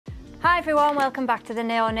Hi everyone, welcome back to the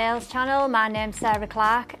Naio Nails channel. My name's Sarah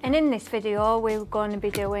Clark, and in this video we're going to be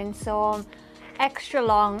doing some extra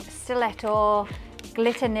long stiletto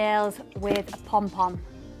glitter nails with a pom-pom.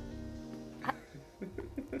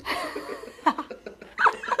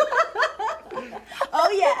 Oh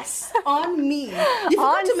yes, on me. You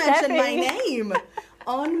forgot to mention my name.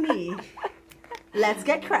 On me. Let's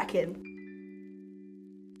get cracking.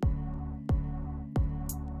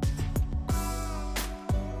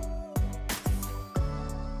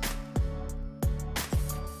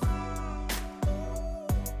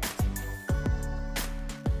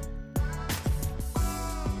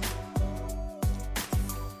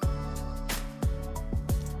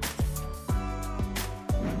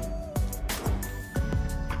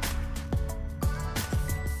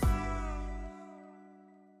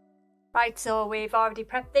 Right, so we've already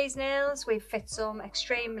prepped these nails. We've fit some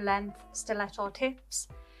extreme length stiletto tips,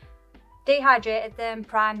 dehydrated them,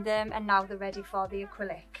 primed them, and now they're ready for the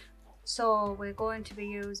acrylic. So we're going to be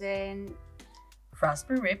using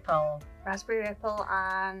Raspberry Ripple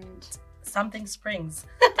and something springs.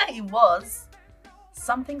 It was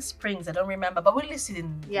something springs, I don't remember, but we'll list it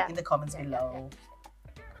in the comments below.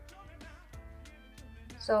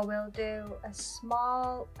 So we'll do a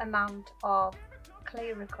small amount of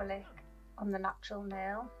clear acrylic on the natural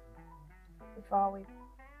nail before we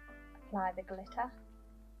apply the glitter.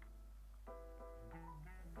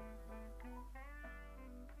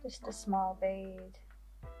 Just a small bead.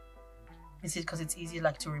 Is it because it's easy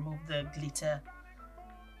like to remove the glitter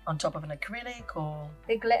on top of an acrylic, or?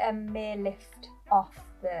 The glitter may lift off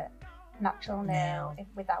the natural nail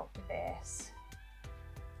without the base.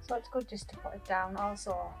 So it's good just to put it down,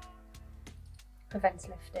 also prevents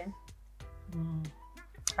lifting.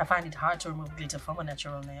 I find it hard to remove glitter from a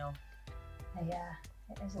natural nail. Yeah,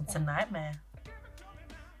 it is. It's a nightmare.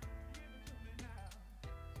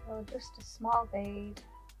 So just a small bead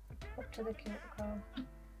up to the cuticle.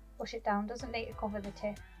 Push it down. Doesn't need to cover the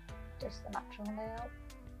tip, just the natural nail.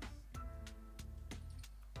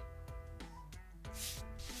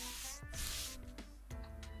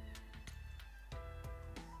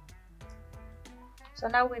 So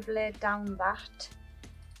now we've laid down that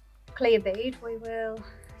clear bead, we will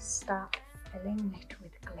start filling it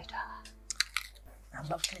with glitter. I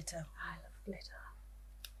love glitter. I love glitter.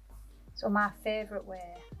 So my favourite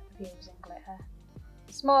way of using glitter,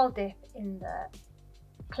 small dip in the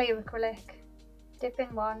clear acrylic, dip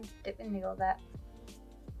in one, dip in the other,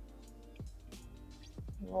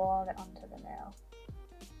 roll it onto the nail.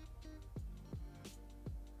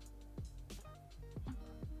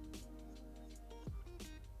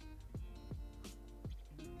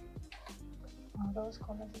 Oh, those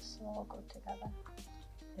colours are so good together.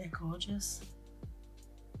 They're gorgeous.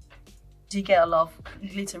 Do you get a lot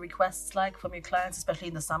of glitter requests like from your clients, especially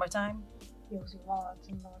in the summertime? Use loads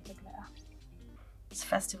and loads of glitter. It's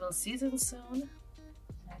festival season soon.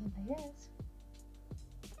 Certainly is.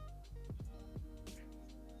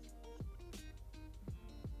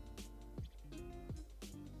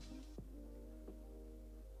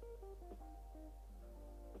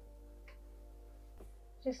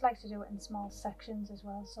 Just like to do it in small sections as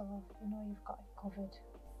well, so you know you've got it covered.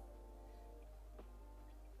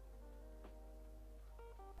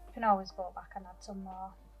 You can always go back and add some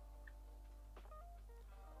more.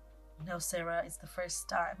 You know, Sarah, it's the first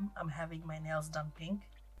time I'm having my nails done pink.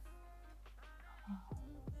 Oh,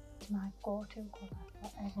 it's my go-to colour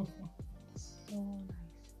for everything. It's so nice.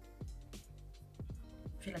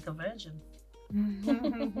 I feel like a virgin.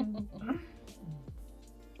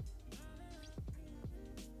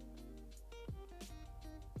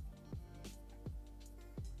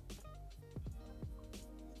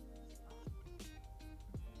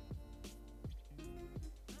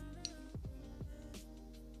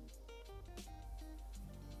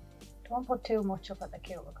 Don't put too much up at the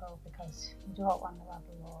cuticle because you don't want to have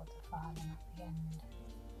loads of filing at the end.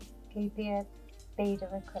 Keep your bead of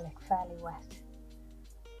acrylic fairly wet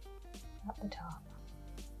at the top.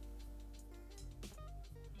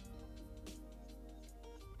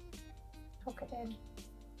 Tuck it in.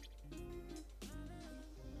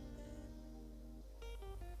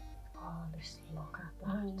 Oh, just look at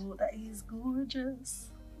that. Oh, that is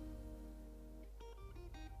gorgeous.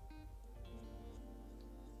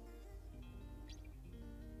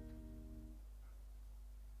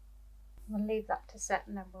 We'll leave that to set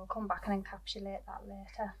and then we'll come back and encapsulate that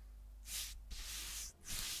later.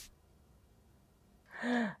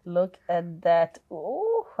 Look at that.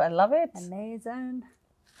 Oh, I love it. Amazing.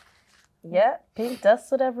 Yeah, pink does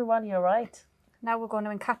suit everyone, you're right. Now we're going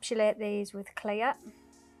to encapsulate these with clear.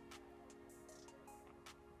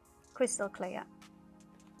 Crystal clear.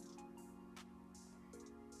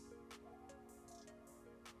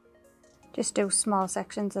 Just do small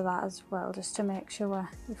sections of that as well, just to make sure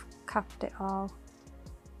you've capped it all.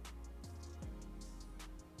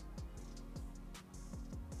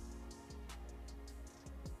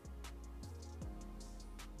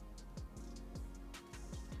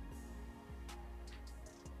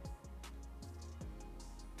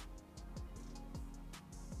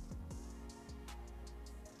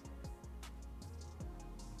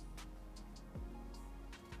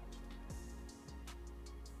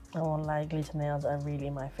 I won't lie, glitter nails are really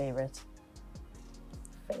my favorite.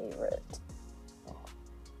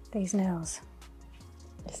 These nails.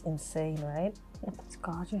 It's insane, right? It's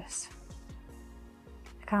gorgeous.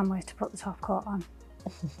 I can't wait to put the top coat on.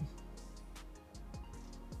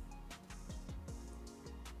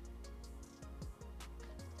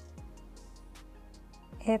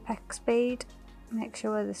 Apex bead. Make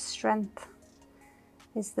sure the strength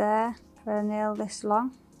is there for a nail this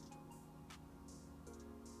long.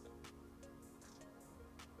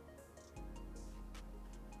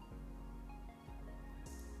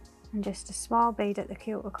 And just a small bead at the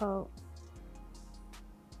cuticle.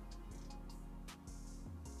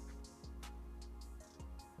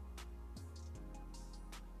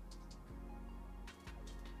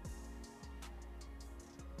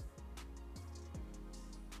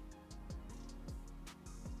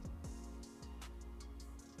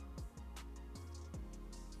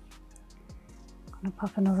 I'm gonna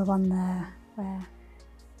pop another one there where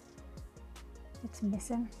it's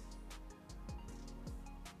missing.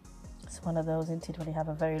 It's one of those, isn't it, when you have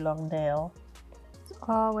a very long nail? There's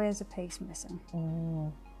always a piece missing.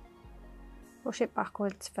 Push it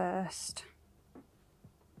backwards first.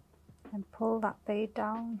 And pull that bead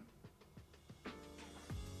down.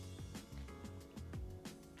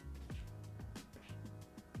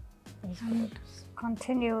 And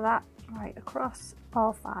continue that right across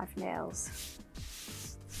all 5 nails.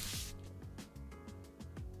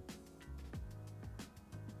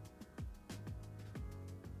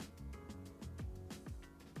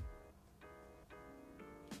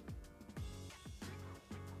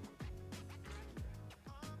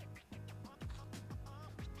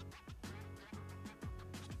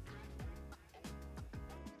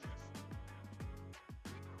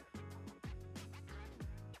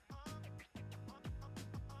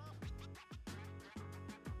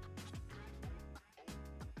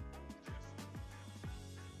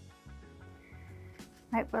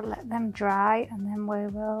 Right, we'll let them dry and then we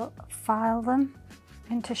will file them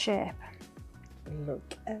into shape.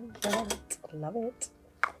 Look at that, love it.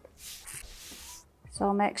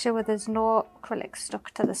 So make sure there's no acrylic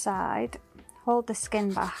stuck to the side. Hold the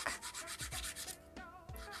skin back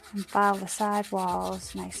and file the side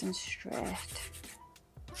walls nice and straight.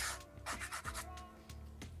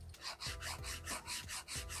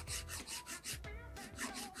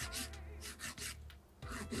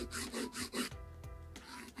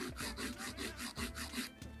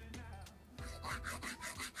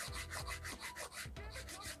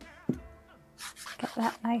 Get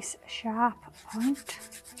that nice sharp point.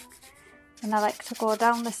 And I like to go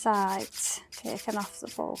down the sides, taking off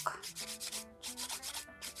the bulk.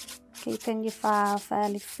 Keeping your file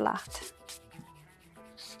fairly flat.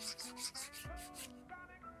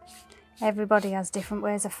 Everybody has different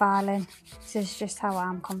ways of filing. This is just how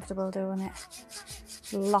I'm comfortable doing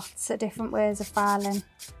it. Lots of different ways of filing.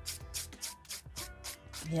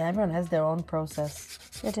 Yeah, everyone has their own process.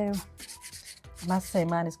 They do. I must say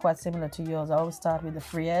mine is quite similar to yours. I always start with the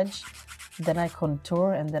free edge, then I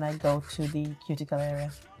contour, and then I go to the cuticle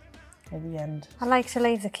area at the end. I like to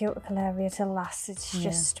leave the cuticle area till last. It's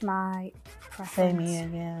just my preference.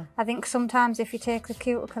 Same here, yeah. I think sometimes if you take the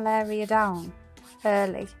cuticle area down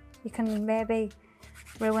early, you can maybe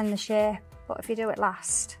ruin the shape. But if you do it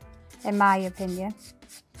last, in my opinion.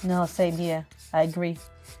 No, same here. I agree.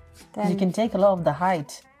 Then you can take a lot of the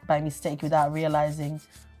height by mistake without realizing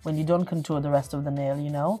when you don't contour the rest of the nail, you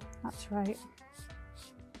know? That's right.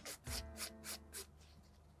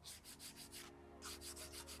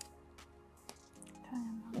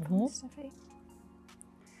 Steffi.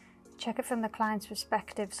 Check it from the client's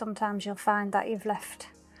perspective. Sometimes you'll find that you've left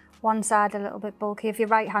one side a little bit bulky. If you're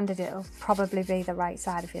right-handed, it'll probably be the right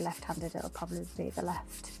side. If you're left-handed, it'll probably be the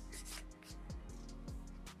left.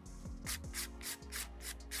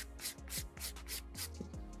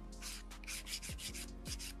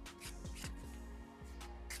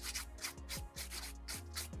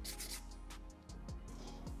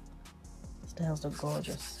 These nails look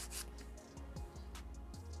gorgeous.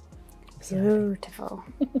 Beautiful.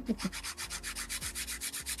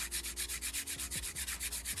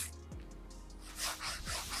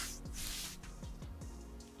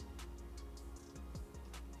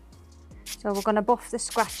 So we're going to buff the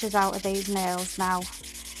scratches out of these nails now.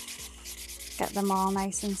 Get them all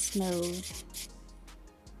nice and smooth.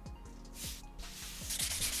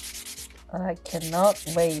 I cannot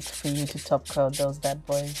wait for you to top coat those bad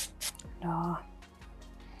boys. No.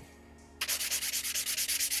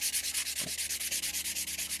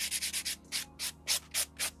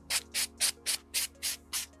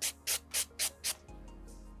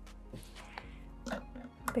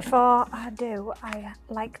 Before I do, I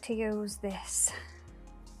like to use this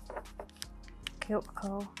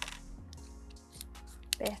cuticle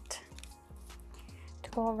bit to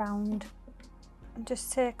go around and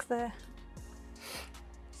just take the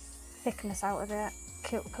thickness out of the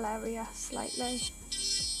cuticle area slightly.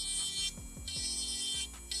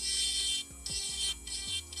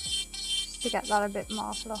 Just to get that a bit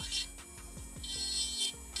more flush.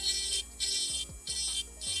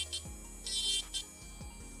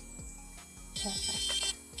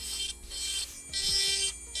 Perfect.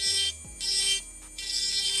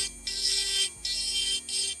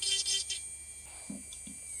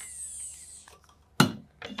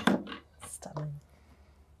 Stunning.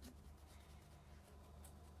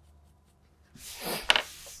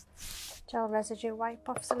 Gel residue wipe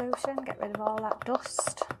off solution, get rid of all that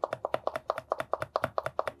dust.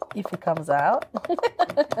 If it comes out.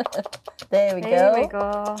 There we go. There we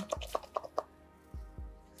go.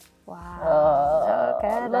 Wow. Oh, look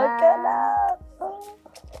at look that. at that. Oh.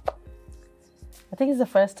 I think it's the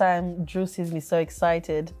first time Drew sees me so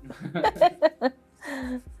excited.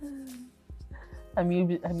 I'm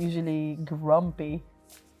usually grumpy.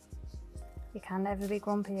 You can never be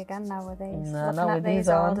grumpy again nowadays. No, Looking not at with these these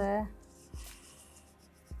all on. day.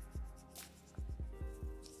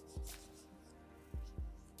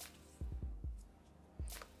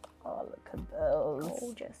 Oh, look at those.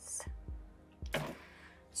 Gorgeous.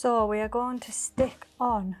 So we are going to stick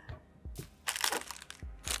on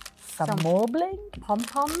Some more bling?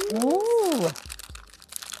 pom-poms. Ooh.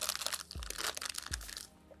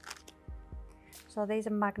 So these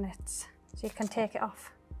are magnets, so you can take it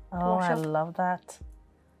off. Oh, wash I up. love that.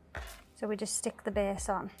 So we just stick the base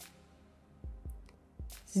on.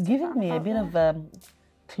 It's giving me a bit of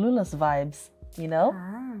Clueless vibes, you know?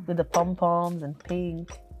 Ah. With the pom-poms and pink.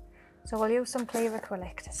 So we'll use some clear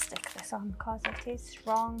acrylic to stick this on because it is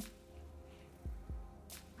strong.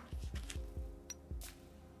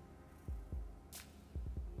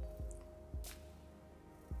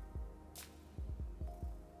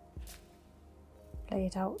 Lay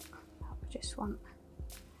it out. I just want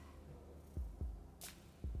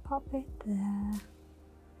pop it there.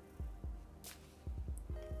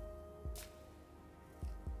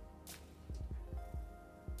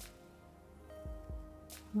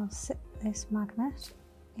 We'll sit this magnet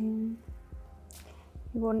in.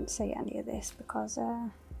 You wouldn't see any of this because,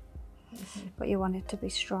 but you want it to be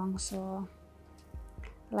strong, so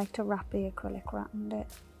I like to wrap the acrylic around it.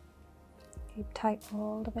 Keep tight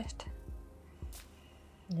hold of it.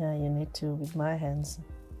 Yeah, you need to with my hands.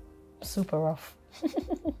 Super rough.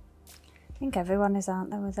 I think everyone is,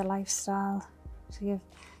 aren't they, with a lifestyle? So the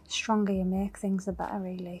stronger you make things, the better,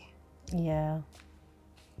 really. Yeah.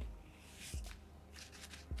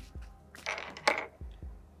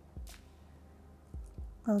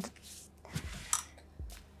 Well,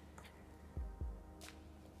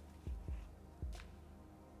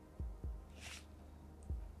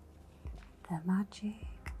 the magic.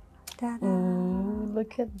 Ta-da. Ooh,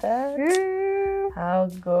 look at that. Ooh. How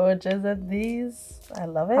gorgeous are these? I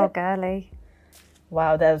love it. How girly.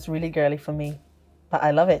 Wow, that was really girly for me. But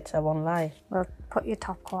I love it, I won't lie. Well, put your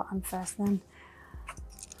top coat on first then.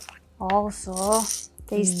 Also,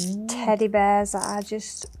 these teddy bears are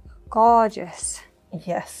just gorgeous.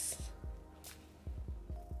 Yes.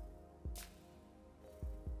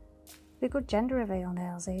 Be good gender reveal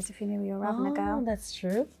nails, these, if you knew you were having a girl. That's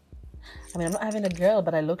true. I mean, I'm not having a girl,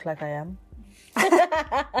 but I look like I am.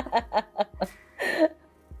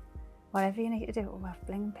 Whatever you need to do to have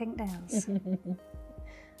bling pink nails.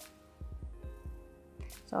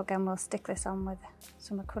 So again, we'll stick this on with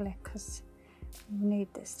some acrylic because we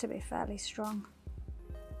need this to be fairly strong.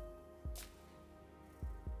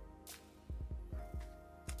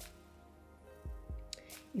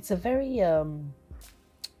 It's a very,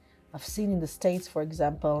 I've seen in the States, for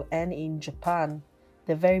example, and in Japan,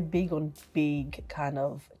 they're very big on big kind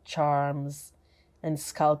of charms and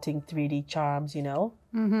sculpting 3D charms, you know?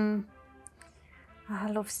 Mm-hmm. I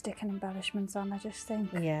love sticking embellishments on, I just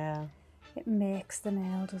think Yeah. it makes the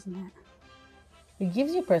nail, doesn't it? It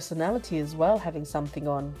gives you personality as well, having something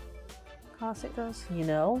on, Of course it does. you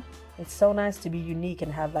know? It's so nice to be unique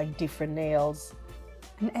and have like different nails.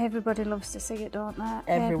 And everybody loves to see it, don't they?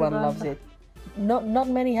 Everyone loves it. Not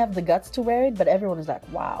many have the guts to wear it, but everyone is like,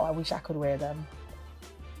 wow, I wish I could wear them.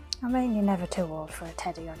 I mean, you're never too old for a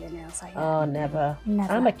teddy on your nails, are you? Oh, never.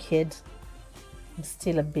 Never. I'm a kid. I'm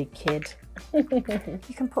still a big kid. You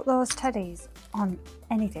can put those teddies on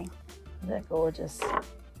anything. They're gorgeous.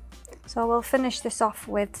 So we'll finish this off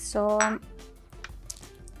with some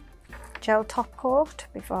gel top coat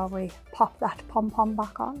before we pop that pom-pom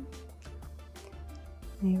back on.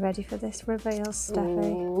 Are you ready for this reveal,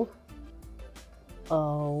 Steffi? Ooh.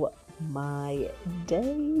 Oh my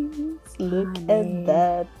days. Look at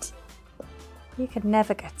that. You could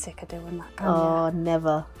never get sick of doing that, can you? Oh,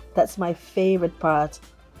 never. That's my favorite part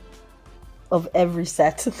of every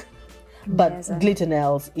set. But glitter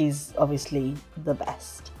nails is obviously the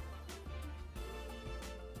best.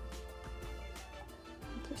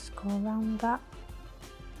 Just go around that.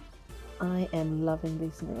 I am loving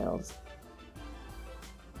these nails.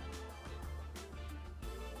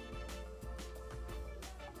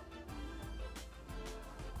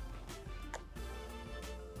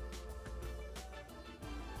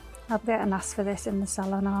 I'll be getting asked for this in the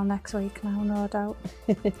salon all next week now, no doubt.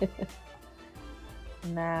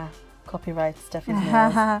 Nah, copyright Steffi's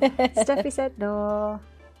nails. Steffi said no.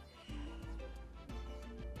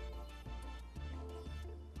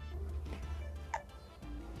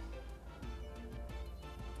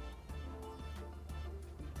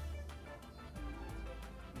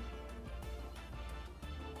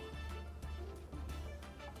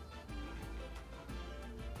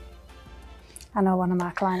 I know one of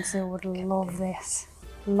my clients who would love this.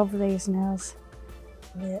 Love these nails.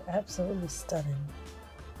 They're absolutely stunning.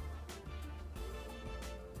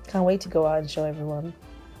 Can't wait to go out and show everyone.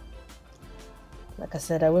 Like I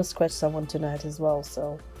said, I will scratch someone tonight as well,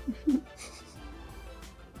 so.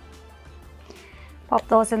 Pop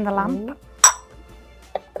those in the lamp.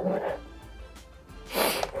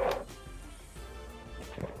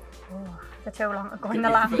 They're too long to go in the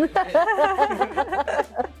lamp.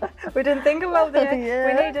 We didn't think about that. Yeah.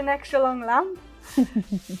 We need an extra long lamp.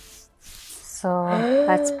 So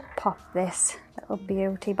let's pop this little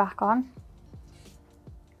beauty back on.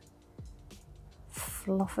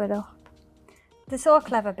 Fluff it up. They're so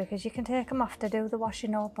clever because you can take them off to do the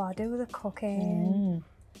washing up or do the cooking.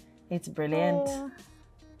 It's brilliant.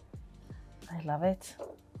 I love it.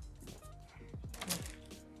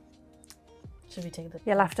 Should we take the...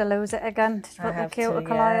 You'll have to lose it again to put the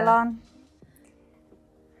cuticle oil on.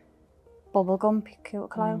 Bubblegum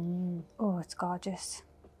cuticle oil. Oh, it's gorgeous.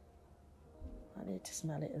 I need to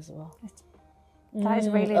smell it as well. That is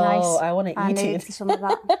really nice. Oh, I want to eat I need some of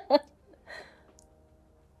that.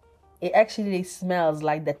 It actually smells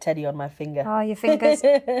like the teddy on my finger. Oh, your fingers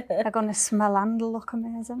are going to smell and look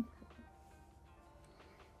amazing.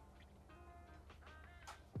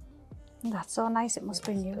 That's so nice. It must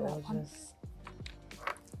be new, that one.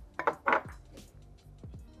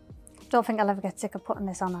 Don't think I'll ever get sick of putting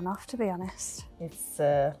this on and off, to be honest. It's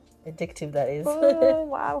addictive, that is. Oh,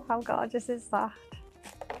 wow, how gorgeous is that?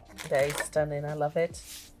 That is stunning, I love it.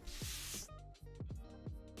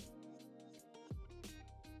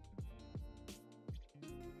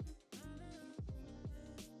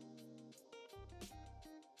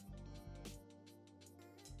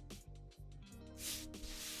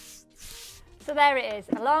 So there it is,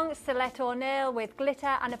 a long stiletto nail with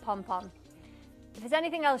glitter and a pom-pom. If there's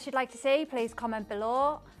anything else you'd like to see, please comment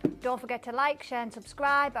below. Don't forget to like, share and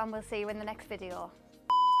subscribe, and we'll see you in the next video.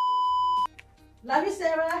 Love you,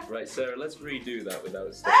 Sarah. Right, Sarah, let's redo that without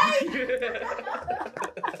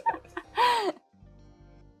a